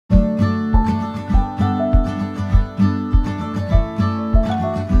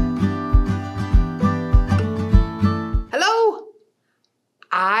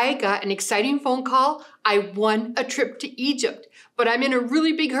I got an exciting phone call. I won a trip to Egypt, but I'm in a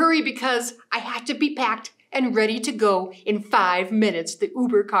really big hurry because I had to be packed and ready to go in 5 minutes. The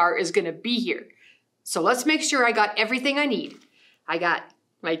Uber car is gonna be here. So let's make sure I got everything I need. I got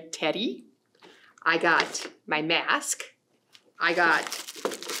my teddy, I got my mask, I got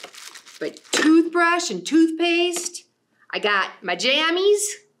my toothbrush and toothpaste, I got my jammies,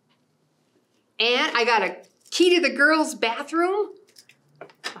 and I got a key to the girls' bathroom.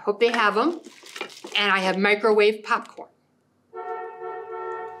 I hope they have them. And I have microwave popcorn.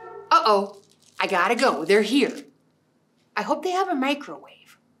 Uh-oh, I gotta go, they're here. I hope they have a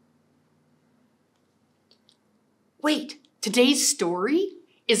microwave. Wait, today's story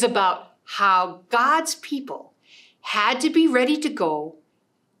is about how God's people had to be ready to go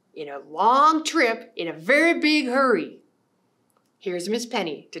in a long trip in a very big hurry. Here's Miss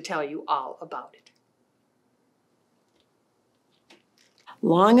Penny to tell you all about it.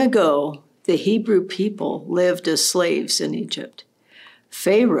 Long ago, the Hebrew people lived as slaves in Egypt.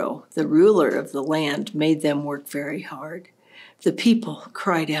 Pharaoh, the ruler of the land, made them work very hard. The people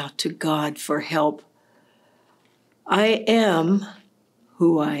cried out to God for help. I am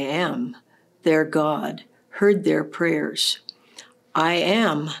who I am, their God, heard their prayers. I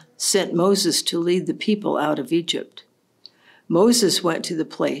am sent Moses to lead the people out of Egypt. Moses went to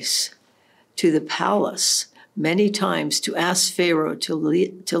the palace, many times to ask Pharaoh to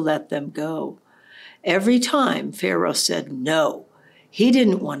let them go. Every time Pharaoh said no. He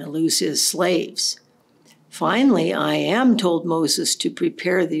didn't want to lose his slaves. Finally, I am told Moses to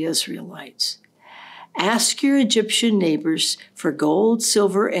prepare the Israelites. Ask your Egyptian neighbors for gold,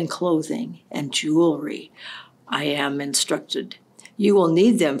 silver, and clothing and jewelry. I am instructed. You will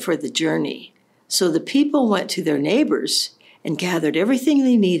need them for the journey. So the people went to their neighbors and gathered everything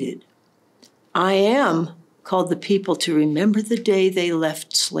they needed. I am called the people to remember the day they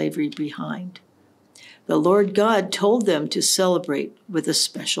left slavery behind. The Lord God told them to celebrate with a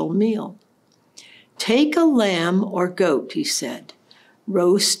special meal. Take a lamb or goat, he said.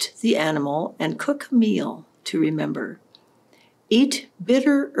 Roast the animal and cook a meal to remember. Eat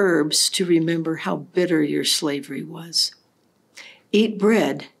bitter herbs to remember how bitter your slavery was. Eat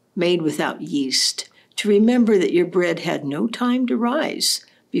bread made without yeast to remember that your bread had no time to rise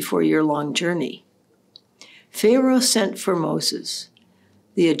before your long journey. Pharaoh sent for Moses.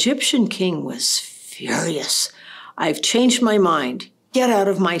 The Egyptian king was furious. I've changed my mind. Get out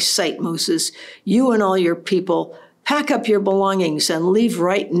of my sight, Moses. You and all your people, pack up your belongings and leave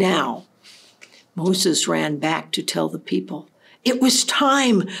right now. Moses ran back to tell the people. It was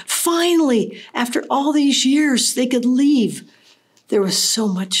time. Finally, after all these years, they could leave. There was so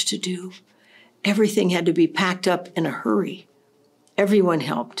much to do. Everything had to be packed up in a hurry. Everyone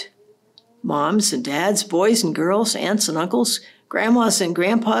helped. Moms and dads, boys and girls, aunts and uncles, grandmas and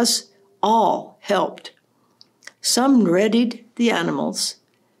grandpas, all helped. Some readied the animals.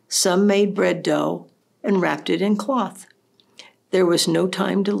 Some made bread dough and wrapped it in cloth. There was no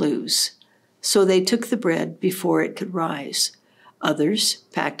time to lose, so they took the bread before it could rise. Others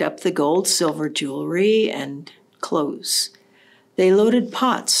packed up the gold, silver jewelry, and clothes. They loaded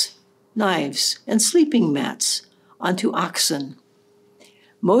pots, knives, and sleeping mats onto oxen.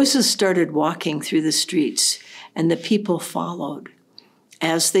 Moses started walking through the streets, and the people followed.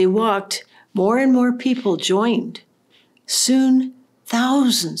 As they walked, more and more people joined. Soon,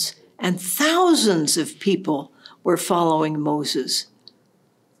 thousands and thousands of people were following Moses.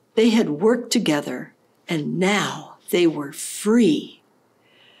 They had worked together, and now they were free.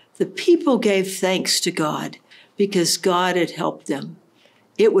 The people gave thanks to God because God had helped them.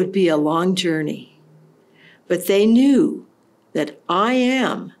 It would be a long journey, but they knew that I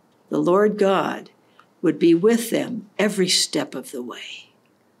am, the Lord God, would be with them every step of the way.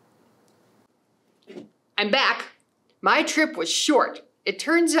 I'm back. My trip was short. It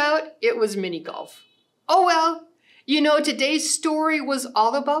turns out it was mini golf. Oh well, you know, today's story was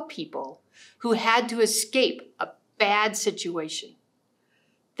all about people who had to escape a bad situation.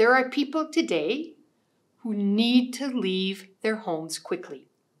 There are people today who need to leave their homes quickly.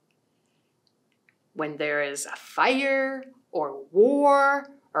 When there is a fire or war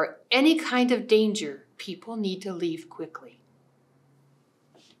or any kind of danger, people need to leave quickly.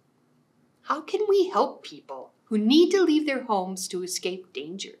 How can we help people who need to leave their homes to escape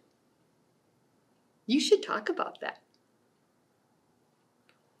danger? You should talk about that.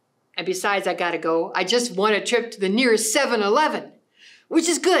 And besides, I gotta go. I just won a trip to the nearest 7-Eleven, which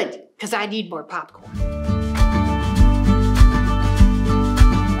is good because I need more popcorn.